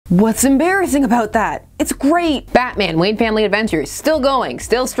What's embarrassing about that? It's great! Batman Wayne Family Adventures, still going,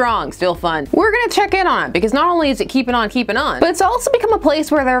 still strong, still fun. We're gonna check in on it because not only is it keeping on, but it's also become a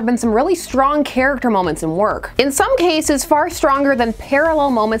place where there have been some really strong character moments in work. In some cases, far stronger than parallel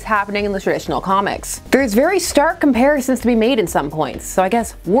moments happening in the traditional comics. There's very stark comparisons to be made in some points, so I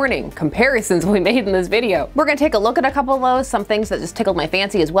guess, warning, comparisons will be made in this video. We're gonna take a look at a couple of those, some things that just tickled my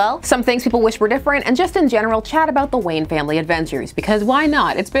fancy as well, some things people wish were different, and just in general chat about the Wayne Family Adventures, because why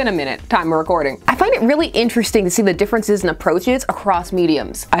not? It's been a minute, time of recording. I find it really interesting to see the differences in approaches across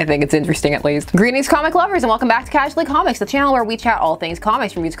mediums. I think it's interesting at least. Greetings comic lovers and welcome back to Casually Comics, the channel where we chat all things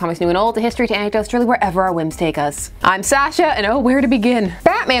comics, from comics new and old to history to anecdotes, really wherever our whims take us. I'm Sasha and oh, where to begin?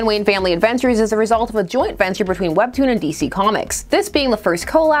 Batman Wayne Family Adventures is the result of a joint venture between Webtoon and DC Comics, this being the first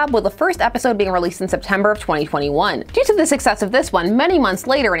collab, with the first episode being released in September of 2021. Due to the success of this one, many months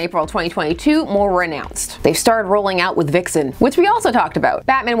later in April 2022, more were announced. They've started rolling out with Vixen, which we also talked about.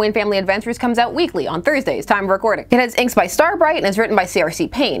 Batman Wayne Family Adventures comes out weekly on Thursdays, time of recording. It has inks by Starbright and is written by Cassandra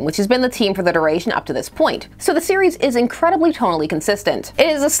Cain, which has been the team for the duration up to this point. So the series is incredibly tonally consistent. It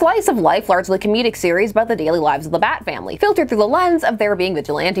is a slice of life, largely comedic series about the daily lives of the Batfamily, filtered through the lens of there being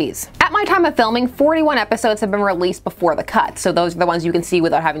vigilantes. At my time of filming, 41 episodes have been released before the cut, so those are the ones you can see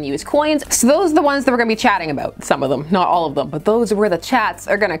without having to use coins. So those are the ones that we're going to be chatting about. Some of them, not all of them, but those are where the chats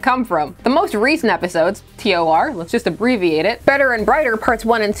are going to come from. The most recent episodes, TOR, let's just abbreviate it, Better and Brighter Parts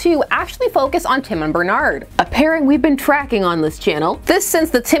 1 and 2 actually focus on Tim and Bernard, a pairing we've been tracking on this channel. This since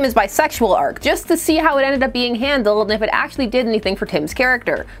the Tim is bisexual arc, just to see how it ended up being handled and if it actually did anything for Tim's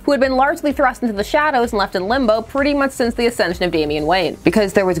character, who had been largely thrust into the shadows and left in limbo pretty much since the ascension of Damian Wayne,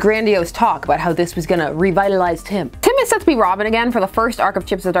 because there was grandiose talk about how this was gonna revitalize Tim. Tim is set to be Robin again for the first arc of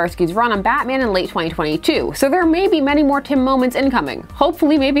Chip Zdarsky's run on Batman in late 2022, so there may be many more Tim moments incoming,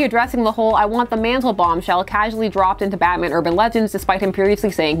 hopefully maybe addressing the whole I want the mantle bombshell casually dropped into Batman Urban Legends despite him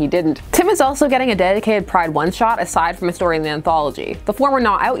previously saying he didn't. Tim is also getting a dedicated Pride one-shot aside from a story in the anthology, the former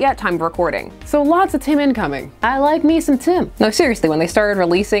not out yet, time of recording. So lots of Tim incoming. I like me some Tim. No, seriously, when they started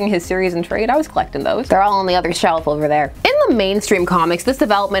releasing his series in trade, I was collecting those. They're all on the other shelf over there. In the mainstream comics, this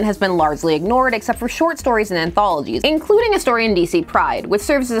development has been largely ignored except for short stories and anthologies, including a story in DC Pride, which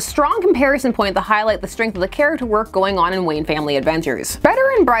serves as a strong comparison point to highlight the strength of the character work going on in Wayne Family Adventures. Better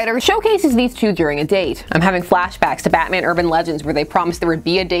and Brighter showcases these two during a date. I'm having flashbacks to Batman Urban Legends where they promised there would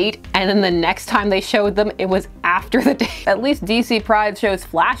be a date, and then the next time they showed them, it was after the date. At least DC Pride shows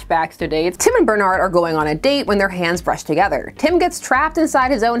flashbacks to dates. Tim and Bernard are going on a date when their hands brush together. Tim gets trapped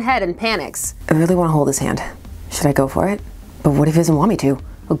inside his own head and panics. I really want to hold his hand. Should I go for it? But what if he doesn't want me to?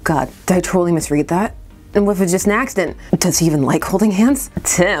 Oh god, did I totally misread that? And what if it's just an accident? Does he even like holding hands?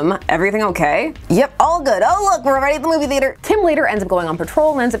 Tim, everything okay? Yep, all good. Oh look, we're already at the movie theater. Tim later ends up going on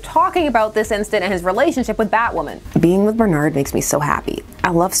patrol and ends up talking about this incident and his relationship with Batwoman. Being with Bernard makes me so happy. I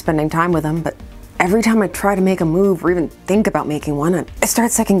love spending time with him, but every time I try to make a move or even think about making one, I start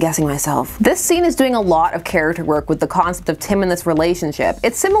second guessing myself. This scene is doing a lot of character work with the concept of Tim and this relationship.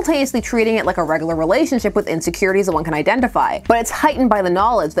 It's simultaneously treating it like a regular relationship with insecurities that one can identify, but it's heightened by the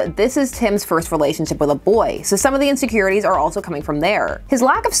knowledge that this is Tim's first relationship with a boy, so some of the insecurities are also coming from there. His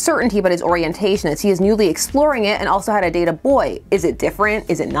lack of certainty about his orientation as he is newly exploring it and also had to date a boy. Is it different?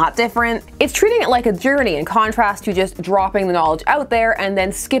 Is it not different? It's treating it like a journey in contrast to just dropping the knowledge out there and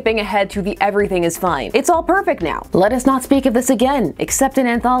then skipping ahead to the everything is fine. It's all perfect now. Let us not speak of this again, except in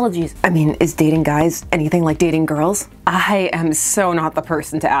anthologies. I mean, is dating guys anything like dating girls? I am so not the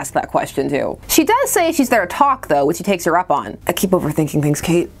person to ask that question to. She does say she's there to talk though, which he takes her up on. I keep overthinking things,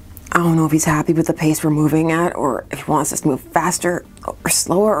 Kate. I don't know if he's happy with the pace we're moving at, or if he wants us to move faster or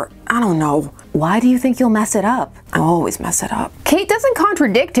slower, or I don't know. Why do you think you'll mess it up? I always mess it up. Kate doesn't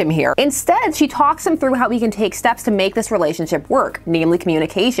contradict him here. Instead, she talks him through how he can take steps to make this relationship work, namely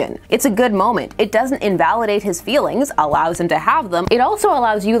communication. It's a good moment. It doesn't invalidate his feelings, allows him to have them. It also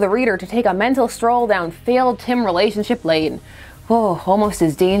allows you, the reader, to take a mental stroll down failed Tim relationship lane. Oh, almost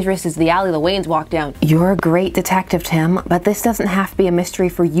as dangerous as the alley the Waynes walk down. You're a great detective, Tim, but this doesn't have to be a mystery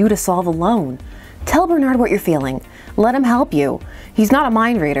for you to solve alone. Tell Bernard what you're feeling. Let him help you. He's not a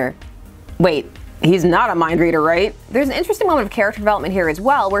mind reader. Wait, he's not a mind reader, right? There's an interesting moment of character development here as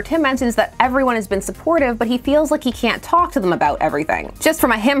well, where Tim mentions that everyone has been supportive, but he feels like he can't talk to them about everything. Just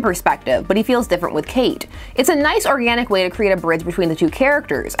from a him perspective, but he feels different with Kate. It's a nice organic way to create a bridge between the two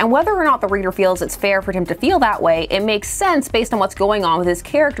characters, and whether or not the reader feels it's fair for Tim to feel that way, it makes sense based on what's going on with his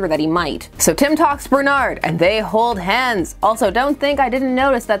character that he might. So Tim talks to Bernard, and they hold hands. Also, don't think I didn't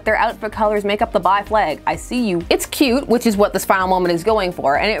notice that their outfit colors make up the bi flag. I see you. It's cute, which is what this final moment is going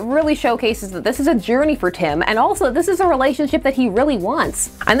for, and it really showcases that this is a journey for Tim, and also this is a relationship that he really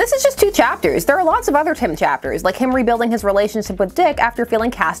wants. And this is just 2 chapters. There are lots of other Tim chapters, like him rebuilding his relationship with Dick after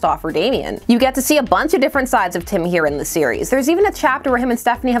feeling cast off for Damian. You get to see a bunch of different sides of Tim here in the series. There's even a chapter where him and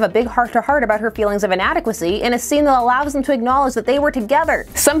Stephanie have a big heart-to-heart about her feelings of inadequacy in a scene that allows them to acknowledge that they were together.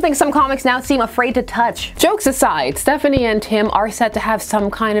 Something some comics now seem afraid to touch. Jokes aside, Stephanie and Tim are set to have some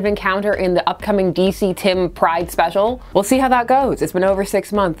kind of encounter in the upcoming DC Tim Pride special. We'll see how that goes. It's been over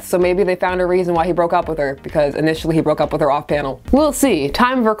 6 months, so maybe they found a reason why he broke up with her, because initially he broke up with her off panel. We'll see.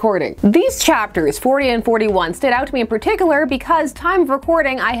 Time of recording. These chapters, 40 and 41, stood out to me in particular because time of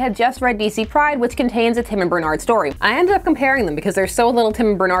recording I had just read DC Pride, which contains a Tim and Bernard story. I ended up comparing them because there's so little Tim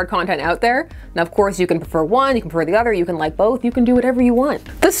and Bernard content out there. Now of course you can prefer one, you can prefer the other, you can like both, you can do whatever you want.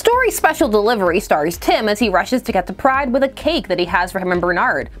 The story Special Delivery stars Tim as he rushes to get to Pride with a cake that he has for him and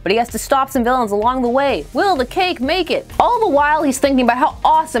Bernard, but he has to stop some villains along the way. Will the cake make it? All the while he's thinking about how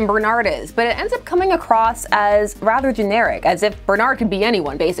awesome Bernard is, but it ends up coming across as rather generic, as if Bernard could be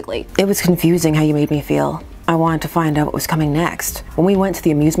anyone, basically. It was confusing how you made me feel. I wanted to find out what was coming next. When we went to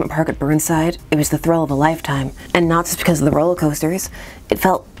the amusement park at Burnside, it was the thrill of a lifetime, and not just because of the roller coasters. It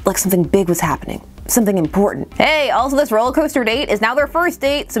felt like something big was happening. Something important. Hey, also this roller coaster date is now their first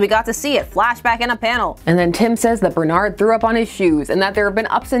date, so we got to see it flashback in a panel. And then Tim says that Bernard threw up on his shoes and that there have been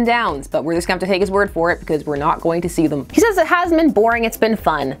ups and downs, but we're just gonna have to take his word for it because we're not going to see them. He says it hasn't been boring, it's been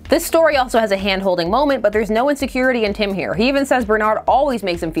fun. This story also has a hand-holding moment, but there's no insecurity in Tim here. He even says Bernard always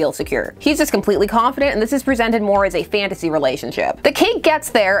makes him feel secure. He's just completely confident, and this is presented more as a fantasy relationship. The cake gets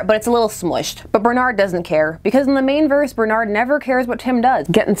there, but it's a little smushed. But Bernard doesn't care, because in the main verse, Bernard never cares what Tim does,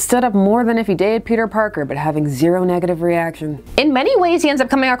 getting stood up more than if he dated Peter Parker, but having zero negative reaction. In many ways, he ends up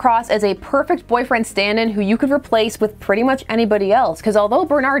coming across as a perfect boyfriend stand-in who you could replace with pretty much anybody else, because although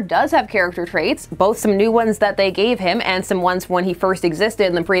Bernard does have character traits, both some new ones that they gave him and some ones when he first existed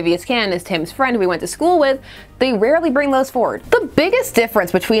in the previous canon as Tim's friend we went to school with, they rarely bring those forward. The biggest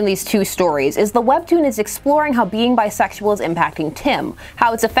difference between these 2 stories is the webtoon is exploring how being bisexual is impacting Tim,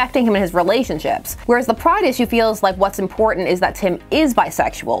 how it's affecting him in his relationships, whereas the Pride issue feels like what's important is that Tim is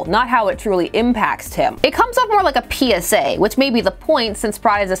bisexual, not how it truly impacts Tim. It comes off more like a PSA, which may be the point since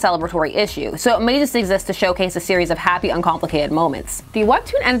Pride is a celebratory issue, so it may just exist to showcase a series of happy, uncomplicated moments. The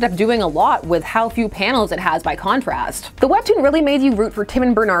webtoon ended up doing a lot with how few panels it has by contrast. The webtoon really made you root for Tim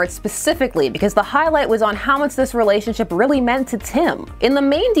and Bernard specifically because the highlight was on how much this relationship really meant to Tim. In the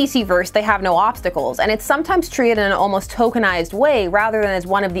main DC verse, they have no obstacles, and it's sometimes treated in an almost tokenized way rather than as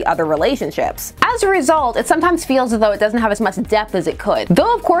one of the other relationships. As a result, it sometimes feels as though it doesn't have as much depth as it could,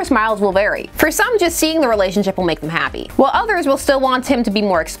 though of course miles will vary. For some, just seeing the relationship will make them happy, while others will still want Tim to be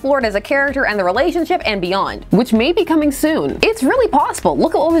more explored as a character and the relationship and beyond, which may be coming soon. It's really possible.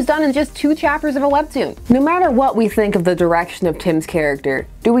 Look at what was done in just 2 chapters of a webtoon. No matter what we think of the direction of Tim's character,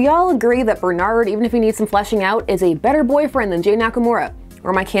 do we all agree that Bernard, even if he needs some fleshing out, is a better boyfriend than Jay Nakamura? Or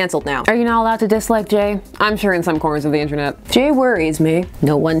am I cancelled now? Are you not allowed to dislike Jay? I'm sure in some corners of the internet. Jay worries me.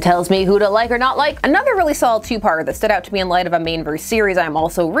 No one tells me who to like or not like. Another really solid 2-parter that stood out to me in light of a main verse series I'm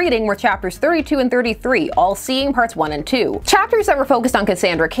also reading were chapters 32 and 33, all seeing parts 1 and 2. Chapters that were focused on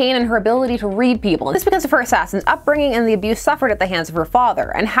Cassandra Cain and her ability to read people, and this because of her assassin's upbringing and the abuse suffered at the hands of her father,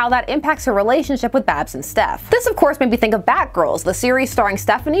 and how that impacts her relationship with Babs and Steph. This of course made me think of Batgirls, the series starring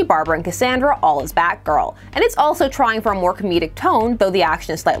Stephanie, Barbara, and Cassandra, all as Batgirl. And it's also trying for a more comedic tone, though the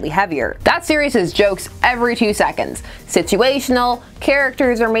action is slightly heavier. That series has jokes every 2 seconds. Situational,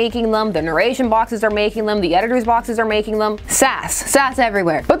 characters are making them, the narration boxes are making them, the editor's boxes are making them. Sass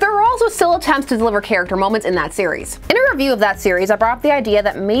everywhere. But there are also still attempts to deliver character moments in that series. In a review of that series, I brought up the idea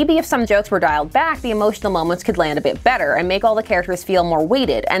that maybe if some jokes were dialed back, the emotional moments could land a bit better and make all the characters feel more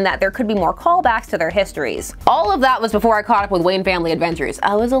weighted, and that there could be more callbacks to their histories. All of that was before I caught up with Wayne Family Adventures.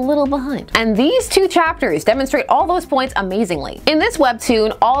 I was a little behind. And these 2 chapters demonstrate all those points amazingly. In this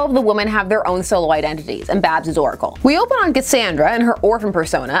webtoon, all of the women have their own solo identities, and Babs is Oracle. We open on Cassandra and her orphan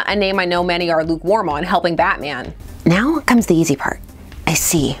persona, a name I know many are lukewarm on, helping Batman. Now comes the easy part. I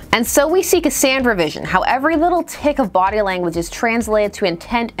see. And so we see Cassandra vision, how every little tick of body language is translated to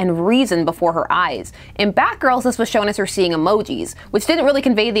intent and reason before her eyes. In Batgirls, this was shown as her seeing emojis, which didn't really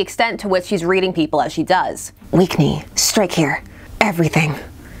convey the extent to which she's reading people as she does. Weak knee, strike here, everything.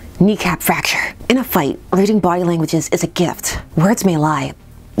 Kneecap fracture. In a fight, reading body languages is a gift. Words may lie,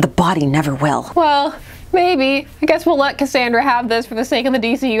 the body never will. Well, maybe. I guess we'll let Cassandra have this for the sake of the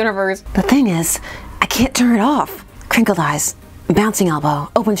DC universe. The thing is, I can't turn it off. Crinkled eyes, bouncing elbow,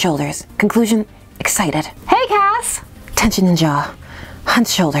 open shoulders. Conclusion, excited. Hey, Cass! Tension in jaw,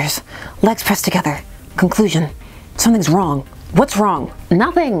 hunched shoulders, legs pressed together. Conclusion, something's wrong. What's wrong?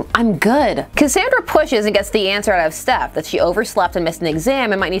 Nothing. I'm good. Cassandra pushes and gets the answer out of Steph that she overslept and missed an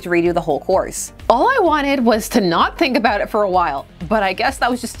exam and might need to redo the whole course. All I wanted was to not think about it for a while, but I guess that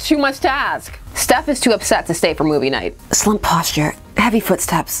was just too much to ask. Steph is too upset to stay for movie night. Slump posture, heavy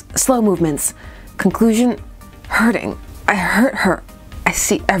footsteps, slow movements. Conclusion, hurting. I hurt her. I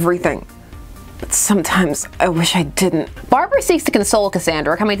see everything. But sometimes I wish I didn't. Barbara seeks to console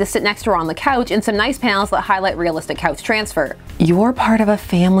Cassandra, coming to sit next to her on the couch in some nice panels that highlight realistic couch transfer. You're part of a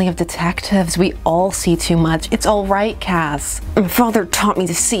family of detectives. We all see too much. It's all right, Cass. My father taught me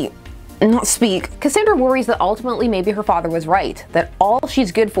to see, not speak. Cassandra worries that ultimately maybe her father was right, that all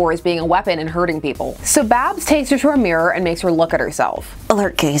she's good for is being a weapon and hurting people. So Babs takes her to a mirror and makes her look at herself.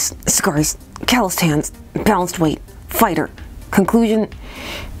 Alert gaze, scars, calloused hands, balanced weight, fighter. Conclusion,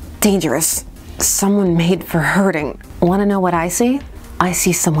 dangerous. Someone made for hurting. Want to know what I see? I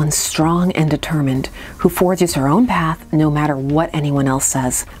see someone strong and determined, who forges her own path no matter what anyone else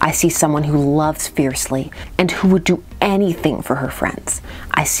says. I see someone who loves fiercely and who would do anything for her friends.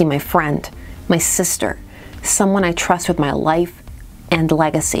 I see my friend, my sister, someone I trust with my life and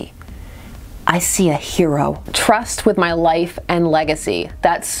legacy. I see a hero. Trust with my life and legacy.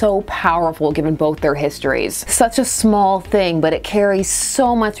 That's so powerful given both their histories. Such a small thing, but it carries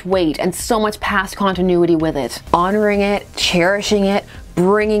so much weight and so much past continuity with it. Honoring it, cherishing it,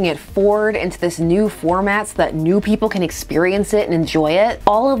 bringing it forward into this new format so that new people can experience it and enjoy it.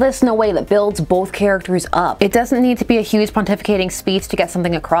 All of this in a way that builds both characters up. It doesn't need to be a huge pontificating speech to get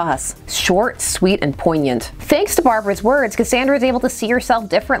something across. Short, sweet, and poignant. Thanks to Barbara's words, Cassandra is able to see herself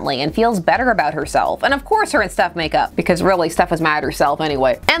differently and feels better about herself. And of course her and Steph make up, because really Steph was mad at herself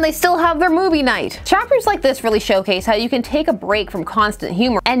anyway. And they still have their movie night. Chapters like this really showcase how you can take a break from constant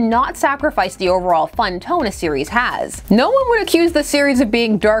humor and not sacrifice the overall fun tone a series has. No one would accuse the series of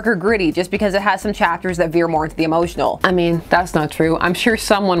being dark or gritty just because it has some chapters that veer more into the emotional. I mean, that's not true. I'm sure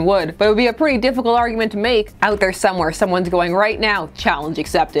someone would, but it would be a pretty difficult argument to make. Out there somewhere, someone's going right now, challenge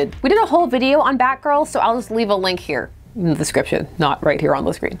accepted. We did a whole video on Batgirls, so I'll just leave a link here in the description, not right here on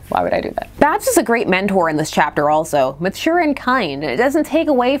the screen. Why would I do that? Babs is a great mentor in this chapter also, mature and kind, and it doesn't take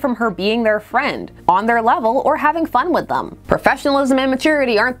away from her being their friend, on their level, or having fun with them. Professionalism and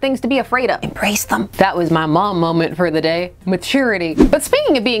maturity aren't things to be afraid of. Embrace them. That was my mom moment for the day. Maturity. But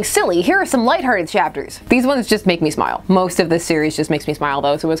speaking of being silly, here are some lighthearted chapters. These ones just make me smile. Most of this series just makes me smile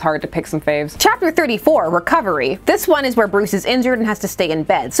though, so it was hard to pick some faves. Chapter 34, Recovery. This one is where Bruce is injured and has to stay in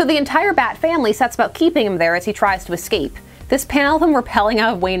bed, so the entire Bat family sets about keeping him there as he tries to escape. This panel of him rappelling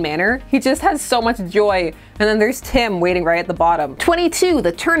out of Wayne Manor, he just has so much joy. And then there's Tim waiting right at the bottom. 22,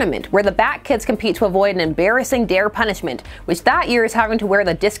 the tournament, where the Bat Kids compete to avoid an embarrassing dare punishment, which that year is having to wear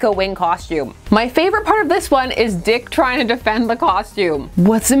the Disco Wing costume. My favorite part of this one is Dick trying to defend the costume.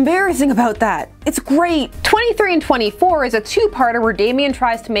 What's embarrassing about that? It's great. 23 and 24 is a two-parter where Damian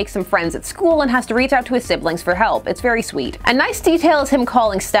tries to make some friends at school and has to reach out to his siblings for help. It's very sweet. A nice detail is him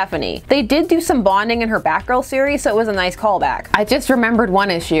calling Stephanie. They did do some bonding in her Batgirl series, so it was a nice callback. I just remembered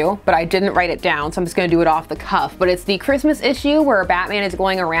one issue, but I didn't write it down, so I'm just gonna do it off the cuff. But it's the Christmas issue where Batman is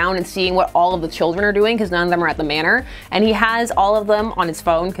going around and seeing what all of the children are doing because none of them are at the manor, and he has all of them on his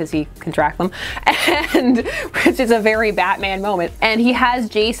phone because he can track them, and which is a very Batman moment. And he has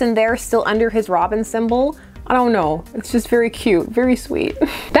Jason there still under his Robin symbol. I don't know, it's just very cute, very sweet.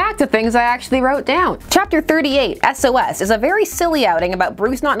 Back to things I actually wrote down. Chapter 38, SOS, is a very silly outing about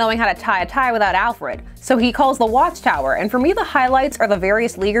Bruce not knowing how to tie a tie without Alfred. So he calls the Watchtower, and for me the highlights are the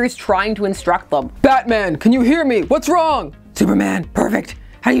various leaguers trying to instruct them. Batman, can you hear me? What's wrong? Superman, perfect.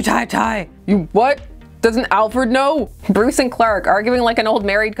 How do you tie a tie? You what? Doesn't Alfred know? Bruce and Clark arguing like an old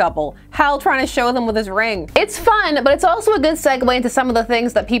married couple. Hal trying to show them with his ring. It's fun, but it's also a good segue into some of the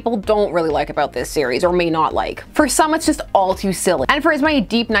things that people don't really like about this series, or may not like. For some, it's just all too silly. And for as many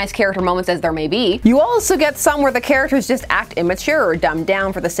deep, nice character moments as there may be, you also get some where the characters just act immature or dumbed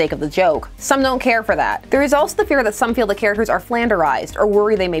down for the sake of the joke. Some don't care for that. There is also the fear that some feel the characters are flanderized, or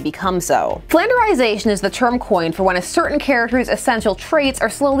worry they may become so. Flanderization is the term coined for when a certain character's essential traits are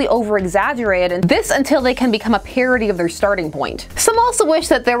slowly over-exaggerated, and this until they can become a parody of their starting point. Some also wish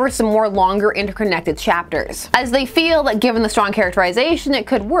that there were some more longer interconnected chapters, as they feel that given the strong characterization it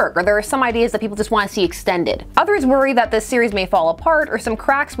could work, or there are some ideas that people just want to see extended. Others worry that this series may fall apart or some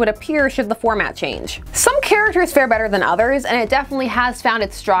cracks would appear should the format change. Some characters fare better than others, and it definitely has found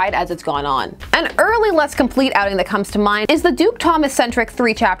its stride as it's gone on. An early, less complete outing that comes to mind is the Duke Thomas-centric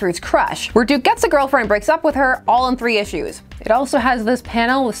 3 chapters Crush, where Duke gets a girlfriend and breaks up with her all in 3 issues. It also has this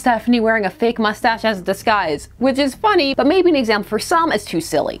panel with Stephanie wearing a fake mustache as a disguise, which is funny, but maybe an example for some is too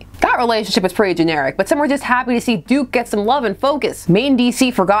silly. That relationship is pretty generic, but some were just happy to see Duke get some love and focus. Main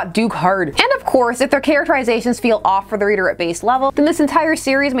DC forgot Duke hard. And of course, if their characterizations feel off for the reader at base level, then this entire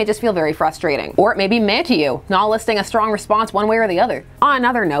series may just feel very frustrating. Or it may be meh to you, not listing a strong response one way or the other. On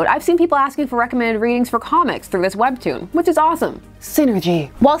another note, I've seen people asking for recommended readings for comics through this webtoon, which is awesome.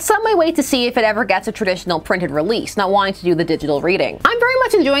 Synergy. While some may wait to see if it ever gets a traditional printed release, not wanting to do the digital reading, I'm very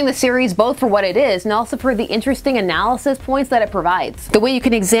much enjoying the series both for what it is and also for the interesting analysis points that it provides. The way you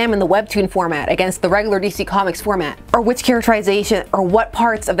can examine the webtoon format against the regular DC Comics format, or which characterization or what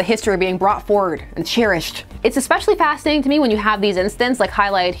parts of the history are being brought forward and cherished. It's especially fascinating to me when you have these instances like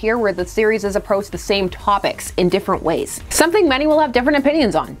highlighted here where the series has approached the same topics in different ways. Something many will have different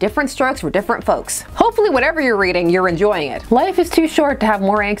opinions on, different strokes for different folks. Hopefully whatever you're reading, you're enjoying it. Life is too short to have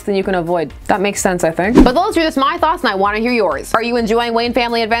more angst than you can avoid. That makes sense, I think. But those are just my thoughts and I want to hear yours. Are you enjoying Wayne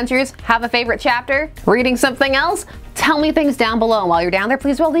Family Adventures? Have a favorite chapter? Reading something else? Tell me things down below, and while you're down there,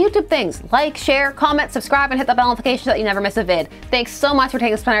 please do all the YouTube things. Like, share, comment, subscribe, and hit the bell notification so that you never miss a vid. Thanks so much for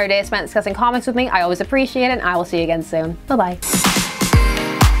taking this plenary day spent discussing comics with me. I always appreciate it, and I will see you again soon. Bye-bye.